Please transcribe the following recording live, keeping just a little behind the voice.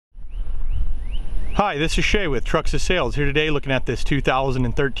Hi, this is Shay with TruxasSales here today looking at this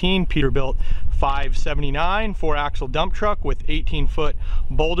 2013 Peterbilt 579 4-axle dump truck with 18-foot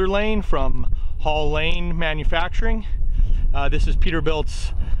Boulder lane from Hall Lane Manufacturing. This is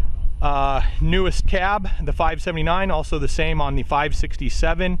Peterbilt's newest cab, the 579, also the same on the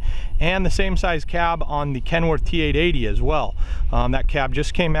 567 and the same size cab on the Kenworth T880 as well. That cab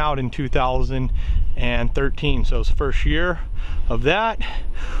just came out in 2013, so it's the first year of that.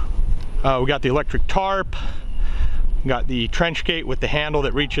 We got the electric tarp, we got the trench gate with the handle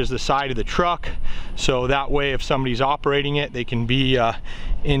that reaches the side of the truck, so that way if somebody's operating it they can be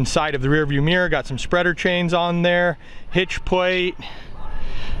inside of the rear view mirror. Got some spreader chains on there, hitch plate,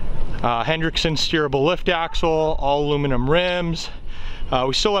 Hendrickson steerable lift axle, all aluminum rims.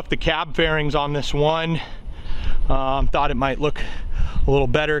 We still left the cab fairings on this one. Thought it might look a little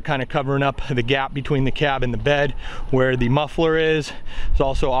better, kind of covering up the gap between the cab and the bed where the muffler is. There's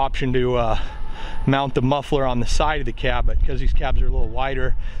also an option to mount the muffler on the side of the cab, but because these cabs are a little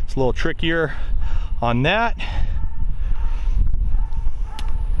wider, it's a little trickier on that.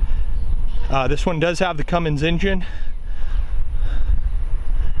 This one does have the Cummins engine,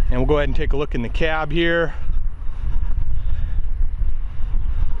 and we'll go ahead and take a look in the cab here.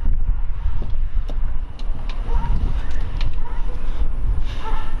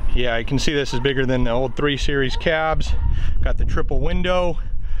 Yeah, you can see this is bigger than the old 3 Series cabs. Got the triple window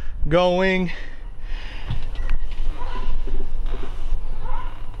going.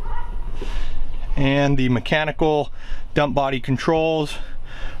 And the mechanical dump body controls.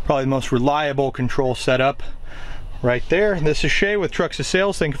 Probably the most reliable control setup right there. This is Shay with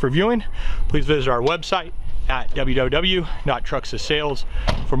TruxasSales. Thank you for viewing. Please visit our website at www.truxassales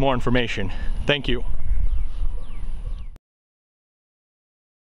for more information. Thank you.